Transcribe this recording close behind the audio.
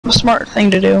a smart thing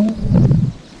to do.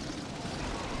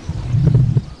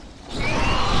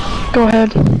 Go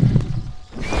ahead.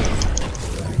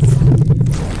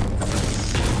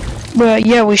 Well,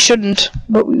 yeah, we shouldn't,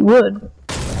 but we would.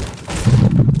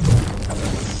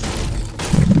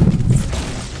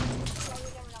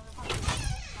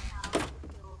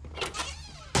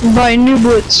 Buy new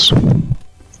boots.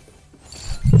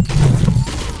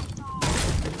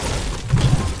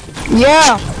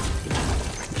 Yeah.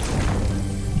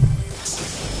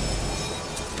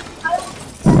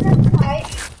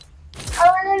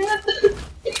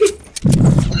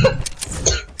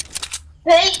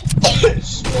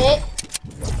 Schmidt,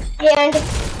 and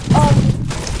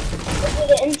we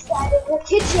get inside of the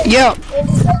kitchen. Yep.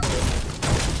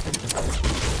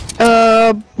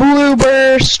 Blue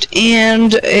burst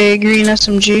and a green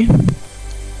SMG.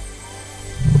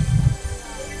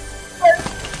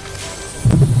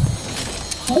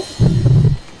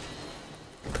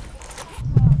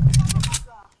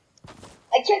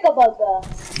 I check about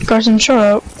the. Carson, shut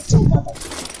up.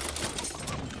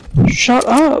 Shut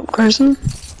up, Carson.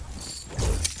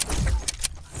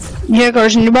 Yeah,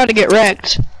 Carson, you're about to get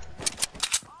wrecked.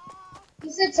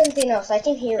 You said something else. I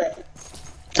can hear it.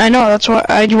 I know, that's why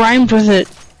I rhymed with it.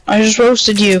 I just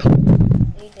roasted you.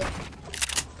 You did.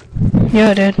 Yeah,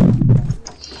 I did.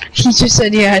 He just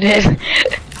said, yeah, I did.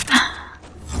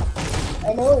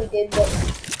 I know we did, but.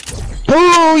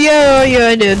 Oh, yeah,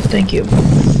 I did. Thank you.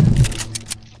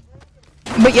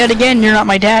 But yet again, you're not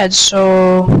my dad,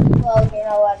 so... Well, you're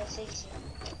not allowed to say so.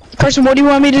 Carson, what do you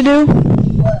want me to do?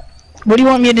 What? What do you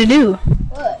want me to do?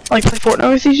 What? Like play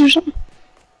Fortnite with you or something?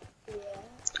 Yeah.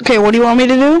 Okay, what do you want me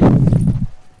to do?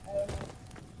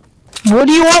 What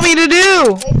do you want me to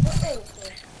do? Wait,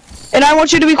 what? And I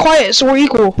want you to be quiet, so we're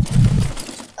equal.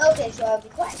 Okay, so I'll be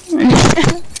quiet.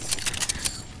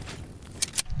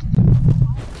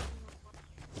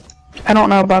 I don't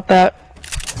know about that.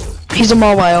 He's a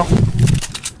mobile.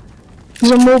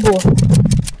 He's a mobile.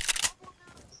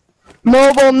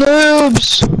 Mobile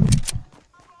noobs!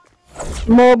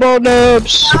 Mobile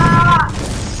noobs!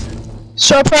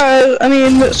 Surprise! I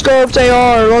mean, Scopes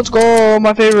AR, let's go,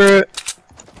 my favorite.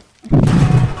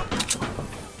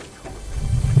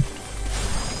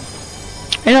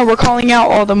 I know, we're calling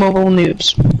out all the mobile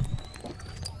noobs.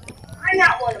 I'm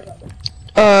not one of them.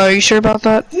 Are you sure about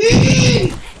that?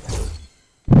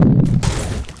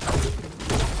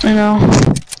 I know.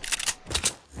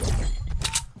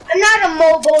 I'm not a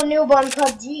mobile noob on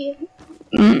PUBG.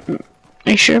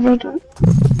 Are you sure about that?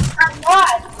 I'm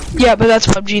not. Yeah, but that's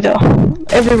PUBG though.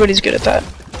 Everybody's good at that.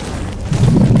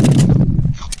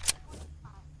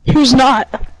 Who's not?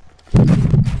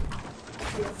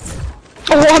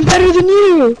 Oh, I'm better than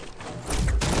you!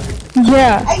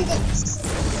 Yeah.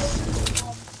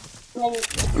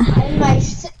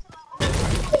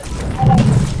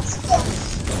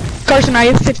 Carson, I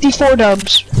have 54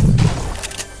 dubs.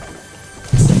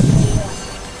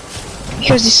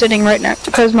 Because he's sitting right next,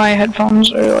 because my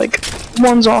headphones are like,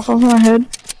 one's off of my head.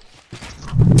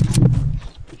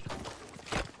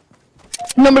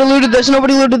 Nobody looted this,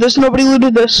 nobody looted this, nobody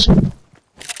looted this.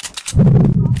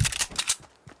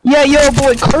 Yeah, yo,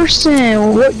 boy,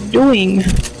 Carson, what you doing?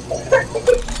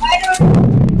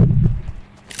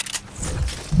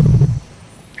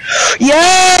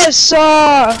 Yes!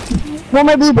 Want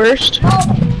my blue burst?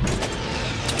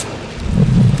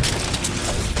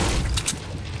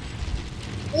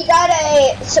 We got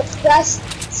a suppressed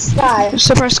sky.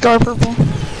 Suppressed scar purple.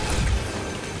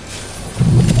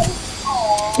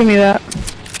 Give me that.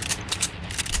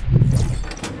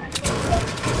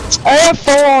 I have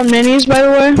full on minis, by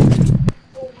the way.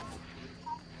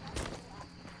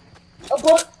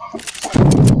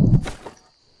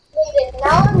 Wait,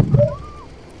 now I'm good.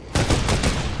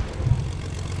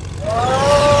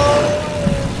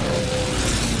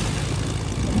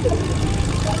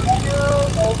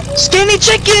 Skinny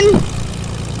chicken!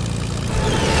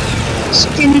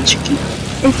 Skinny chicken.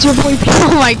 It's your boy.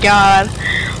 Oh my god.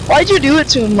 Why'd you do it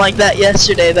to him like that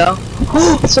yesterday, though?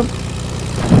 Some.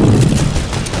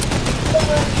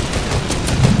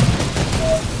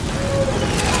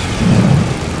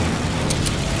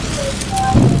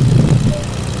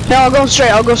 No, I'll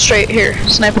go straight. Here,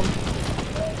 snipe him.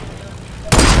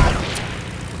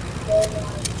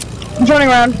 I'm turning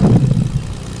around.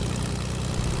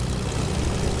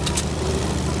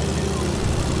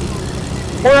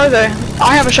 Where are they?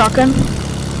 I have a shotgun.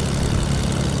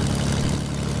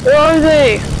 Where are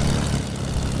they?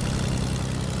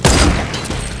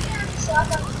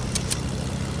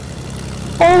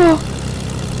 Oh!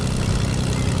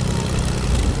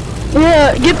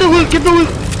 Yeah, get the loot, get the loot!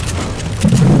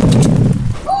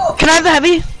 Can I have the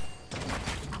heavy?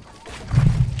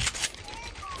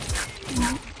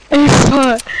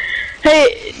 god.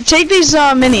 Hey, take these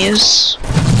minis.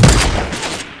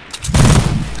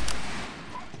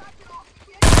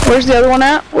 Where's the other one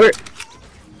at? Where?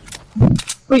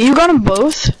 Wait, you got them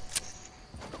both?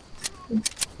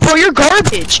 Bro, you're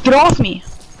garbage. Get off me.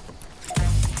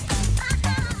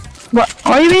 What?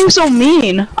 Why are you being so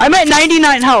mean? I'm at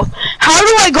 99 health. How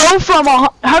do I go from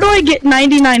how do I get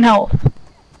 99 health?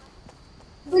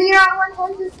 You're at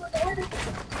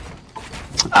 100.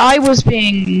 I was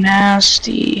being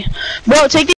nasty. Bro, take the